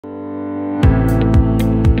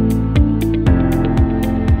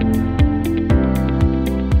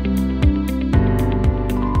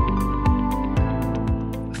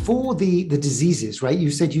for the diseases, right?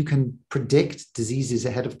 You said you can predict diseases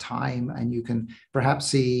ahead of time, and you can perhaps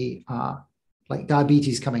see like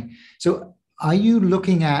diabetes coming. So are you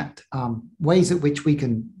looking at ways at which we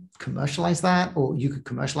can commercialize that, or you could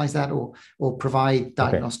commercialize that, or provide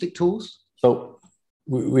diagnostic tools? So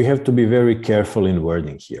we have to be very careful in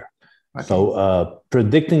wording here. Okay. So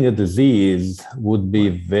predicting a disease would be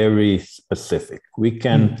very specific. We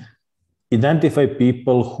can identify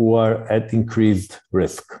people who are at increased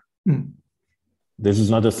risk. This is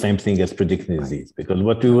not the same thing as predicting disease, because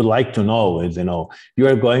what we would like to know is, you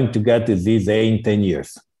are going to get disease A in 10 years.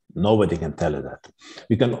 Nobody can tell you that.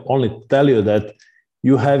 We can only tell you that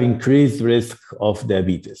you have increased risk of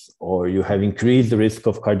diabetes, or you have increased risk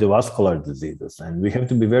of cardiovascular diseases. And we have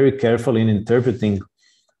to be very careful in interpreting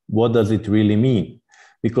what does it really mean.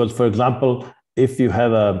 Because, for example, if you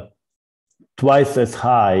have a twice as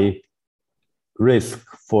high risk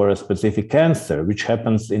for a specific cancer, which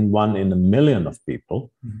happens in 1 in a million of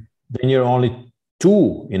people, then you're only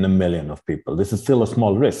 2 in a million of people. This is still a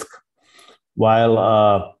small risk. While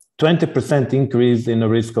 20% increase in the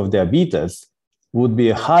risk of diabetes would be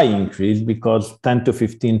a high increase, because 10 to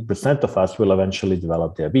 15% of us will eventually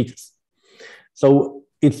develop diabetes. So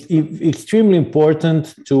it's extremely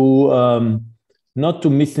important to not to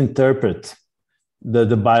misinterpret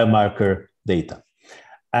the biomarker data.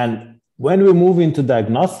 And when we move into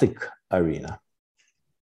diagnostic arena,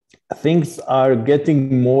 things are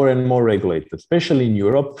getting more and more regulated, especially in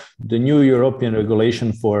Europe. The new European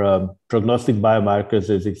regulation for prognostic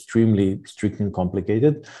biomarkers is extremely strict and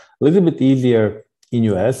complicated, a little bit easier in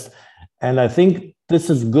US. And I think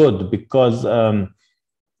this is good because,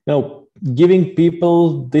 giving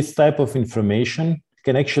people this type of information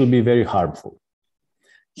can actually be very harmful.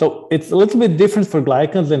 So it's a little bit different for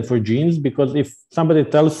glycans than for genes, because if somebody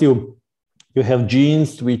tells you you have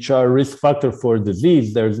genes which are risk factor for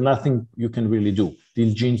disease, there's nothing you can really do.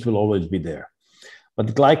 These genes will always be there. But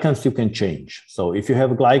glycans you can change. So if you have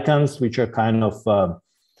glycans which are kind of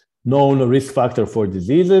known risk factor for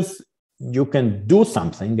diseases, you can do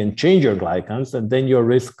something and change your glycans, and then your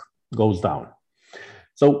risk goes down.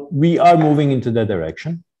 So we are moving into that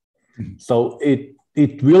direction. So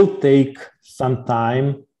it will take some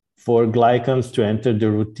time for glycans to enter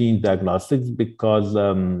the routine diagnostics, because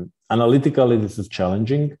analytically this is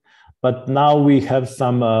challenging. But now we have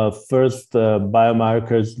some first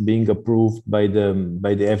biomarkers being approved by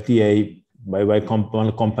the FDA, by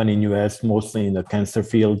one company in US, mostly in the cancer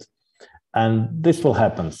field. And this will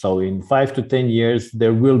happen. So in 5 to 10 years,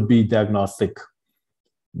 there will be diagnostic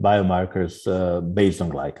biomarkers based on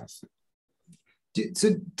glycans.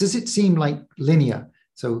 So does it seem like linear?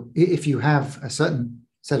 So if you have a certain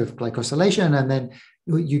set of glycosylation and then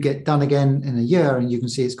you get done again in a year and you can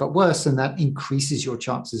see it's got worse, and that increases your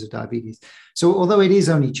chances of diabetes. So although it is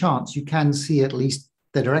only chance, you can see at least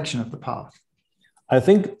the direction of the path. I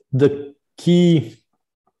think the key,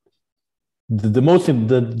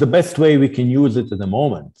 the best way we can use it at the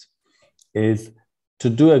moment is to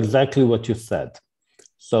do exactly what you said.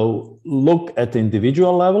 So look at the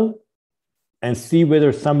individual level and see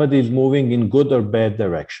whether somebody is moving in good or bad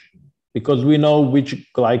direction, because we know which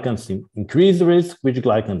glycans increase the risk, which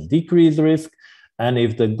glycans decrease the risk. And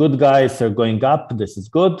if the good guys are going up, this is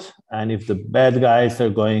good. And if the bad guys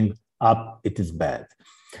are going up, it is bad.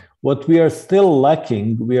 What we are still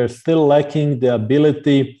lacking the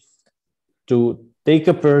ability to take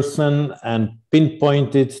a person and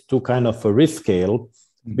pinpoint it to kind of a risk scale,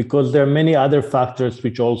 because there are many other factors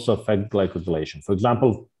which also affect glycosylation. For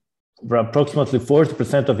example, approximately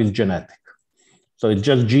 40% of it is genetic. So it's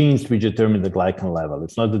just genes which determine the glycan level.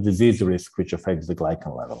 It's not the disease risk which affects the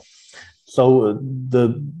glycan level. So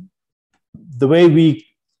the way we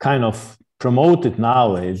kind of promote it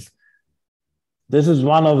now is, this is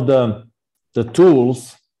one of the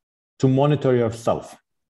tools to monitor yourself.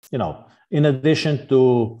 In addition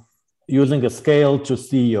to using a scale to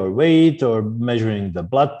see your weight, or measuring the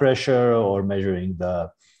blood pressure, or measuring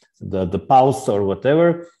the pulse or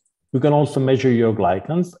whatever, you can also measure your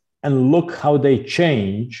glycans and look how they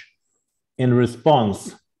change in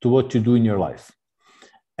response to what you do in your life.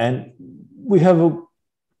 And we have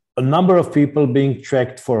a number of people being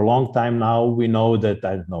tracked for a long time now. We know that,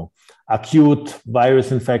 acute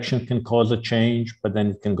virus infection can cause a change, but then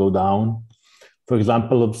it can go down. For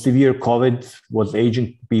example, severe COVID was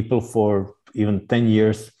aging people for even 10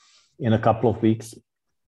 years in a couple of weeks.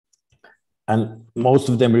 And most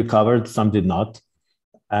of them recovered, some did not.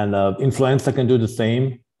 And influenza can do the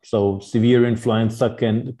same. So severe influenza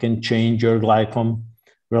can change your glycome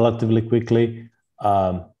relatively quickly.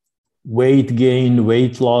 Weight gain,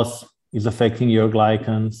 weight loss is affecting your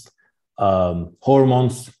glycans.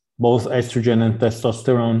 Hormones both estrogen and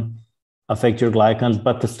testosterone affect your glycans,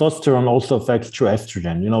 but testosterone also affects through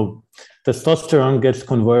estrogen. You know, testosterone gets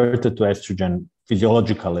converted to estrogen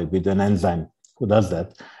physiologically with an enzyme who does that,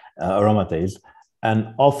 aromatase. And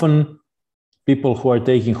often people who are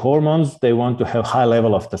taking hormones, they want to have high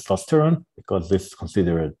level of testosterone because this is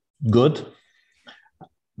considered good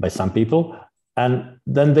by some people. And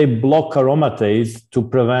then they block aromatase to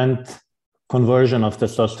prevent conversion of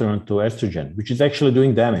testosterone to estrogen, which is actually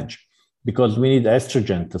doing damage because we need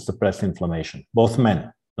estrogen to suppress inflammation, both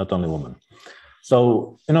men, not only women.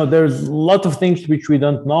 So, you know, there's a lot of things which we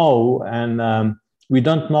don't know, and we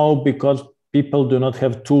don't know because people do not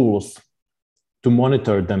have tools to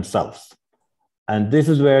monitor themselves. And this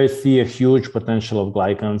is where I see a huge potential of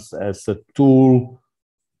glycans as a tool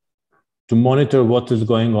to monitor what is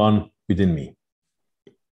going on within me.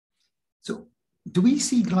 So do we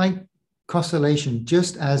see glycosylation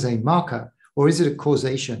just as a marker, or is it a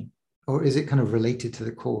causation, or is it kind of related to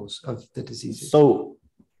the cause of the diseases? So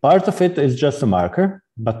part of it is just a marker,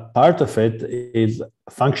 but part of it is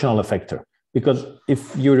a functional effector. Because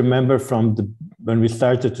if you remember from when we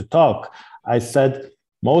started to talk, I said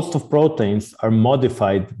most of proteins are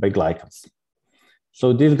modified by glycans.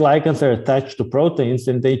 So these glycans are attached to proteins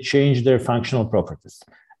and they change their functional properties.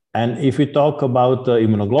 And if we talk about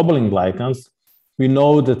immunoglobulin glycans, we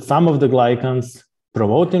know that some of the glycans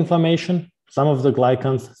promote inflammation, some of the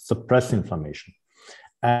glycans suppress inflammation.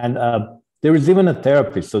 And there is even a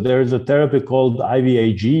therapy. So there is a therapy called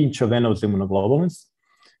IVIG, intravenous immunoglobulins,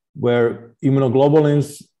 where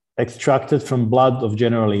immunoglobulins extracted from blood of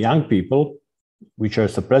generally young people, which are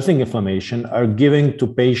suppressing inflammation, are given to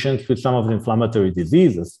patients with some of the inflammatory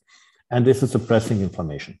diseases, and this is suppressing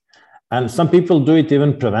inflammation. And some people do it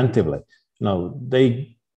even preventively. No,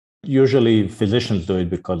 they usually physicians do it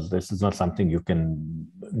because this is not something you can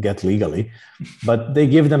get legally, but they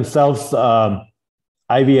give themselves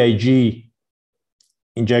IVIG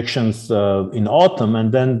injections in autumn,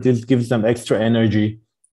 and then this gives them extra energy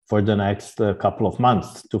for the next couple of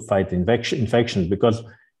months to fight infections, because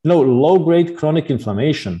low-grade chronic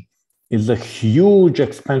inflammation is a huge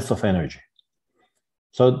expense of energy.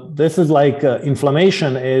 So this is like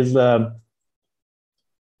inflammation is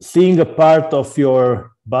seeing a part of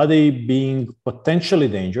your body being potentially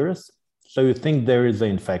dangerous. So you think there is an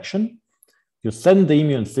infection, you send the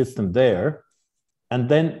immune system there, and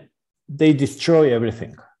then they destroy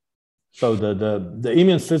everything. So the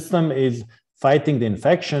immune system is fighting the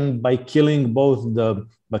infection by killing both the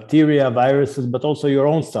bacteria, viruses, but also your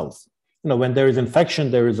own cells. When there is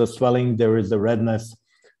infection, there is a swelling, there is a redness.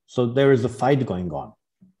 So there is a fight going on.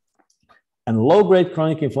 And low-grade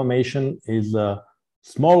chronic inflammation is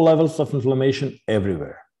small levels of inflammation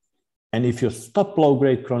everywhere. And if you stop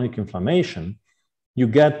low-grade chronic inflammation, you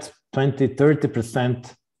get 20,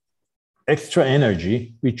 30% extra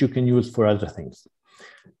energy, which you can use for other things.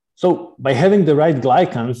 So by having the right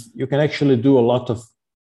glycans, you can actually do a lot of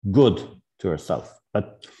good to yourself.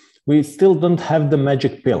 But we still don't have the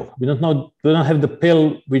magic pill. We don't have the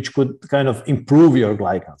pill which could kind of improve your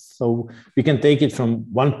glycans. So we can take it from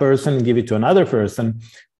one person and give it to another person,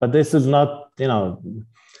 but this is not, there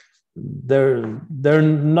are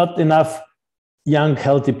not enough young,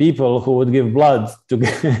 healthy people who would give blood to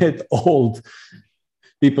get old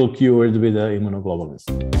people cured with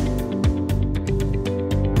immunoglobulins.